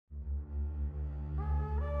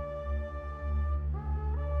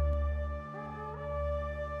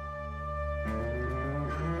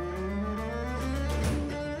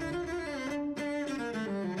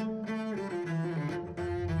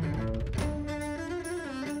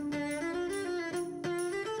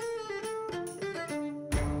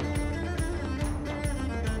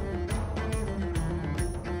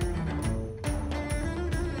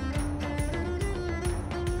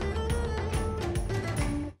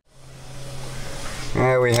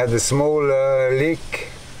We had a small leak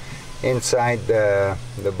inside the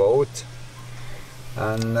boat,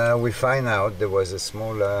 and we find out there was a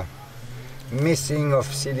small missing of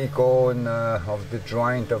silicone of the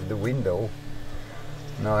joint of the window.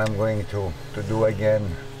 Now I'm going to do again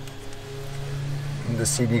the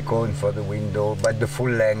silicone for the window, but the full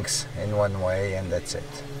length in one way, and that's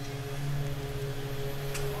it.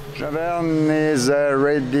 Javerne is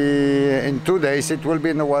ready in 2 days. It will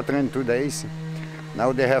be in the water in 2 days.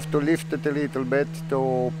 Now they have to lift it a little bit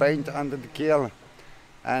to paint under the keel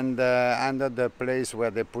and under the place where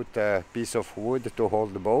they put a piece of wood to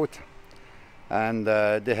hold the boat. And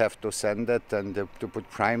they have to sand it and to put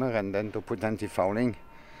primer and then to put anti-fouling.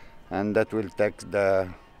 And that will take the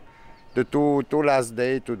two last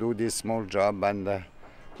days to do this small job, and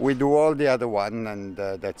we do all the other one, and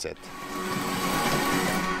that's it.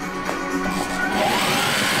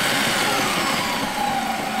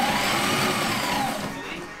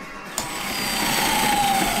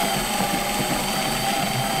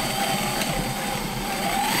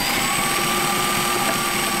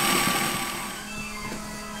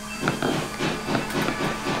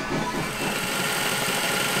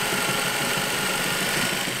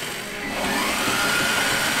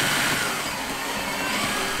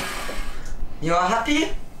 You are happy?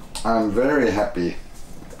 I'm very happy.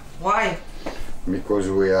 Why? Because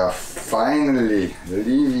we are finally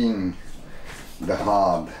leaving the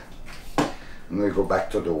hard. And we go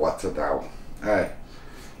back to the water now.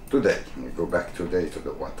 Today, we go back today to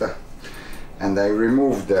the water. And I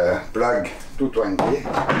removed the plug 220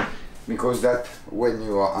 because that when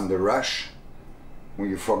you are under rush,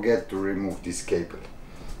 when you forget to remove this cable,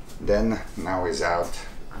 then now it's out.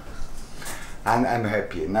 And I'm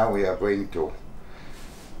happy. Now we are going to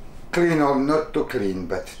clean, or not to clean,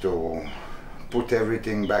 but to put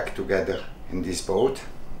everything back together in this boat.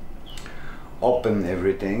 Open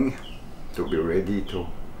everything to be ready to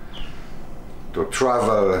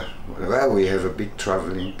travel. Well, we have a big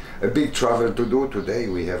travel to do today.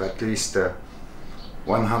 We have at least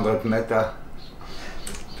 100 meters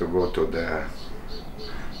to go to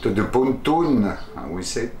the pontoon. We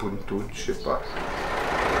say pontoon, je sais pas.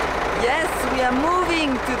 Yes, we are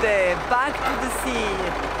moving today, back to the sea.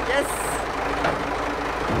 Yes.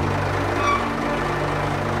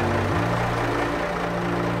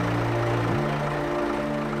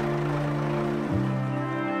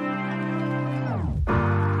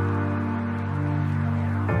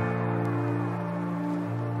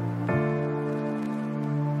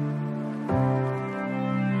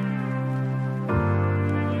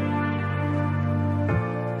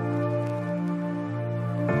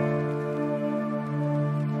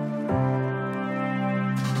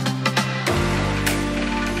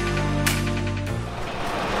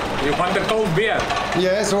 You want a cold beer?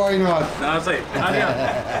 Yes, why not? That's it.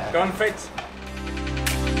 Anja, go and fetch.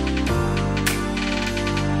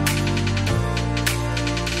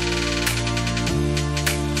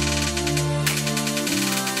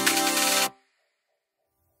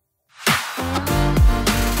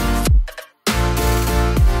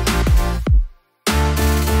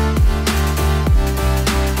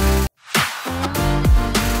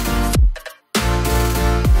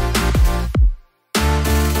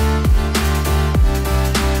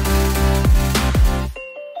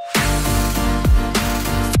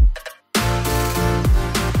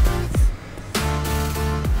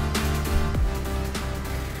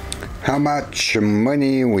 How much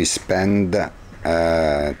money we spend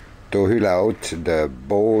to hull out the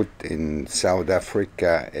boat in South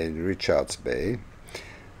Africa in Richards Bay,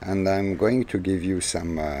 and I'm going to give you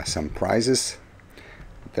some prizes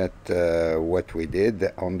that what we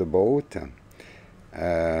did on the boat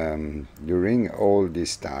during all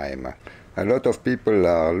this time. A lot of people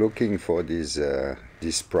are looking for these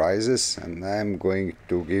prizes, and I'm going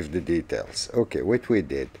to give the details. Okay, what we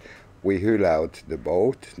did. We hull out the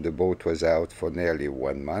boat. The boat was out for nearly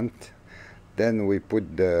 1 month. Then we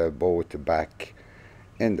put the boat back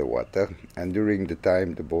in the water, and during the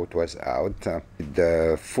time the boat was out,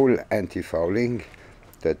 the full anti-fouling,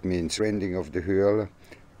 that means rending of the hull,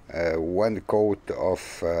 1 coat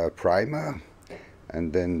of primer,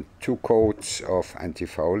 and then 2 coats of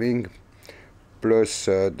anti-fouling, plus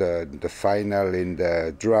the final in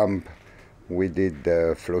the drum we did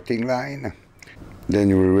the floating line. Then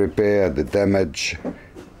we repair the damage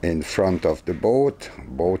in front of the boat,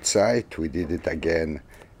 both sides. We did it again,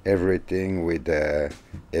 everything with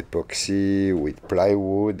epoxy, with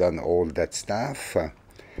plywood and all that stuff.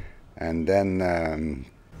 And then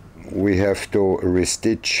we have to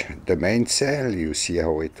restitch the mainsail. You see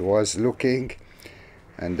how it was looking.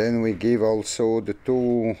 And then we give also the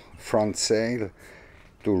 2 front sail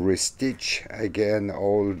to restitch again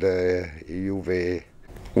all the UV.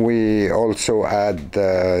 We also add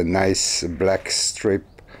a nice black strip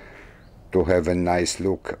to have a nice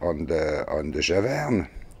look on the Javerne.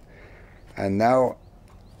 And now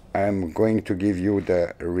I'm going to give you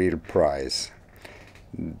the real price.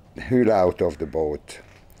 Hull out of the boat,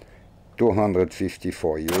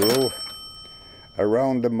 254 euro.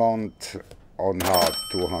 Around the month on hard,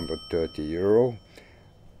 230 euro.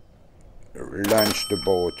 Launch the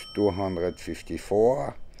boat,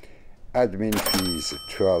 254. Admin fees,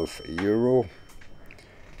 12 euro.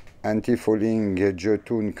 Anti-fouling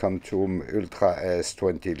Jotun Quantum Ultra S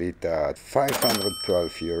 20 liter,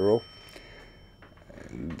 512 euro.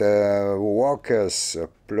 The workers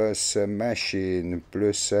plus machine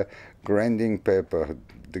plus grinding paper.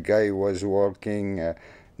 The guy was working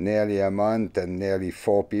nearly a month and nearly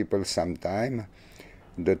 4 people sometime.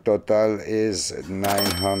 The total is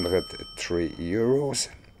 903 euros.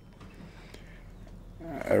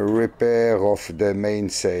 A repair of the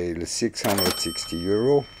mainsail, 660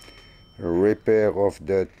 euro. Repair of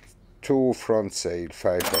the 2 front sail,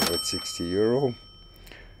 560 euro.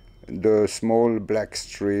 The small black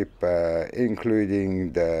strip,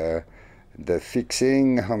 including the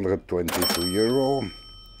fixing, 122 euro.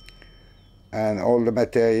 And all the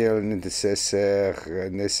material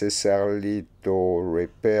necessarily to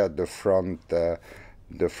repair the front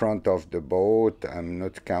of the boat. I'm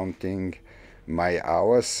not counting my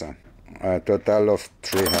hours. A total of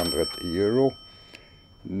 300 euro.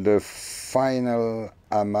 The final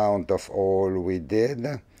amount of all we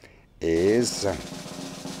did is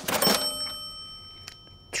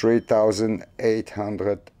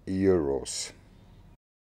 3,800 euros.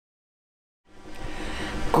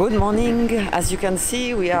 Good morning. As you can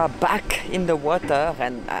see, we are back in the water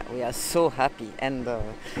and we are so happy. And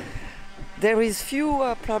there is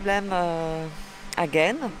few problem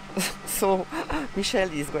again. So Michel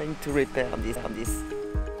is going to repair this.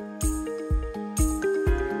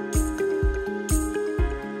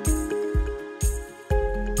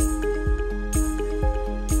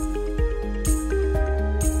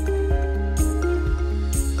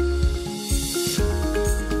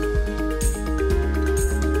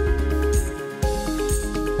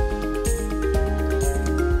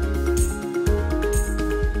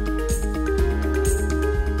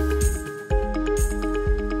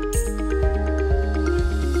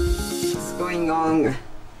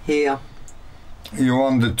 Here. You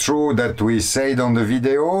want the true that we said on the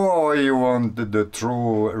video, or you want the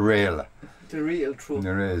true real? The real true.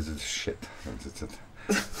 The real is shit.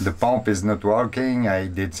 The pump is not working. I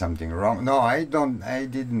did something wrong. No, I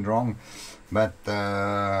didn't wrong, but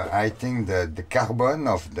I think the carbon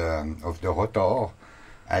of the rotor,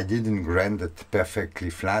 I didn't grind it perfectly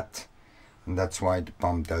flat, and that's why the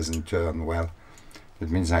pump doesn't turn well. That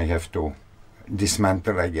means I have to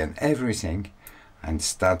dismantle again everything and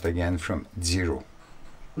start again from zero.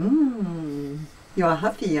 You are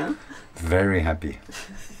happy, huh? Very happy.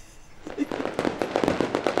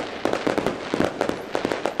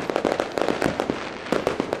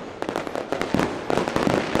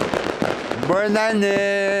 Bonne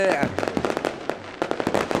année!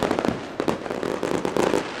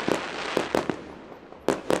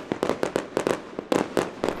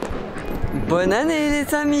 Bonne année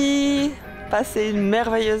les amis! Passez une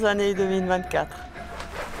merveilleuse année 2024.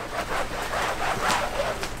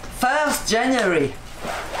 1st January.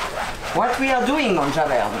 What we are doing on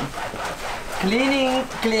Javerne? Cleaning,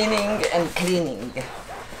 cleaning and cleaning.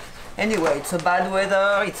 Anyway, it's a bad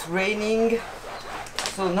weather, it's raining,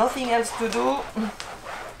 so nothing else to do.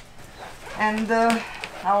 And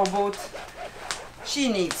our boat,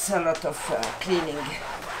 she needs a lot of cleaning.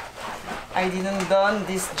 I didn't done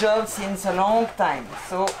this job since a long time,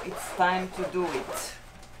 so it's time to do it.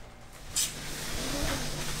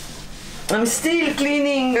 I'm still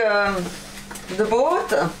cleaning the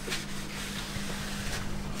boat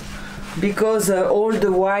because all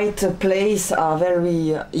the white places are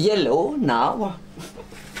very yellow now.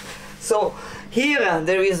 So here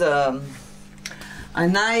there is a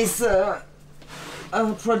nice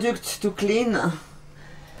product to clean.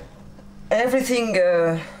 Everything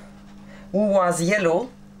who was yellow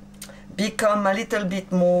become a little bit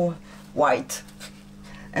more white,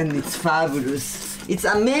 and it's fabulous. It's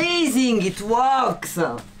amazing, it works.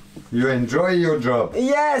 You enjoy your job?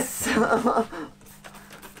 Yes.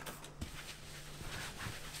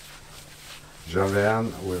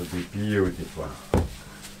 Javerne will be beautiful.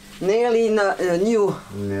 Nearly new.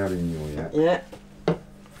 Nearly new, yeah. Yeah.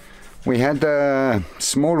 We had a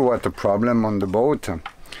small water problem on the boat,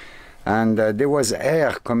 and there was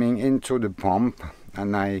air coming into the pump,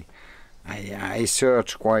 and I I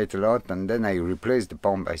searched quite a lot, and then I replaced the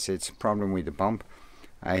pump. I said it's a problem with the pump.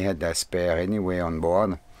 I had a spare anyway on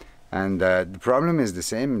board, and the problem is the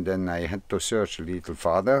same. Then I had to search a little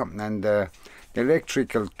further, and the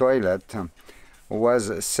electrical toilet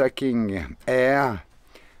was sucking air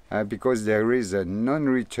because there is a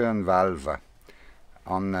non-return valve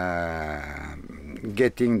on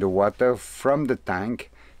getting the water from the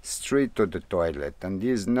tank straight to the toilet, and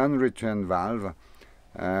this non-return valve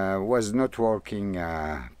was not working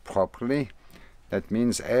properly. That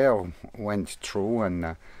means air went through,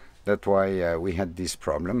 and that's why we had this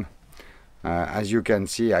problem. As you can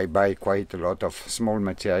see, I buy quite a lot of small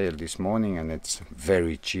material this morning, and it's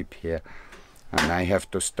very cheap here, and I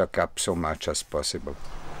have to stock up so much as possible.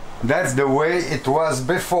 That's the way it was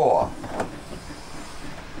before.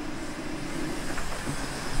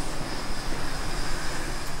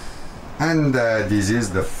 And this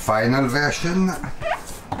is the final version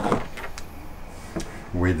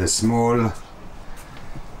with a small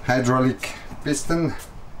hydraulic piston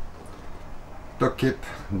to keep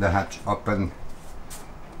the hatch open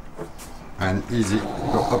and easy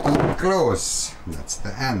to open and close. That's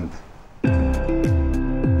the end.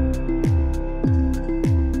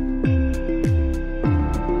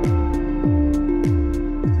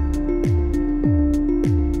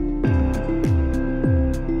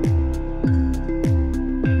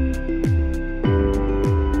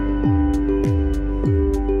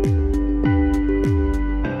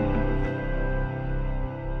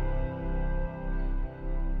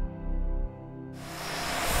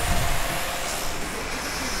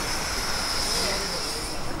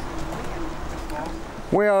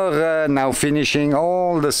 We are now finishing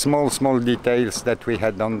all the small details that we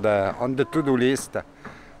had on the to-do list,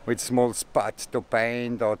 with small spots to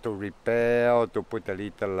paint or to repair or to put a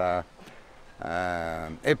little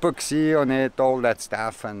epoxy on it, all that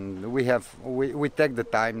stuff. And we take the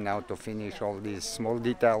time now to finish all these small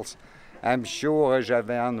details. I'm sure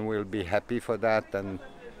Javerne will be happy for that, and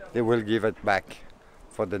they will give it back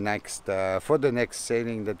for the next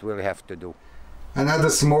sailing that we'll have to do. Another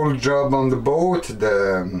small job on the boat,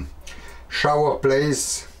 the shower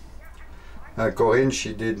place. Corinne,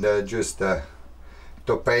 she did just to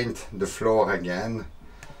paint the floor again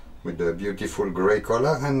with the beautiful grey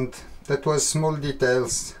color, and that was small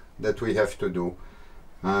details that we have to do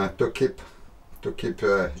to keep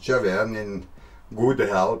Javerne in good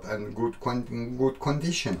health and good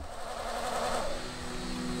condition.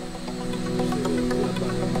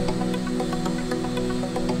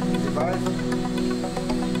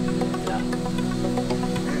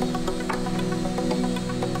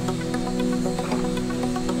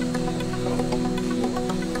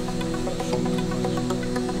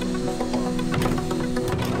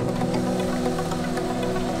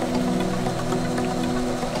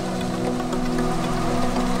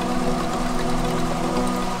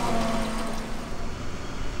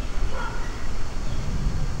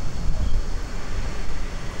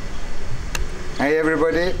 Hey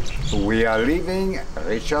everybody, we are leaving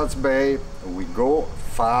Richards Bay. We go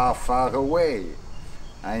far away,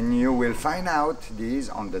 and you will find out this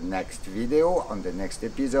on the next video, on the next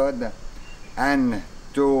episode. And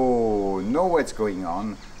to know what's going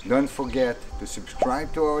on, don't forget to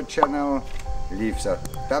subscribe to our channel, leave a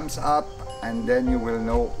thumbs up, and then you will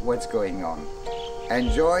know what's going on.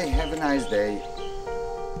 Enjoy, have a nice day.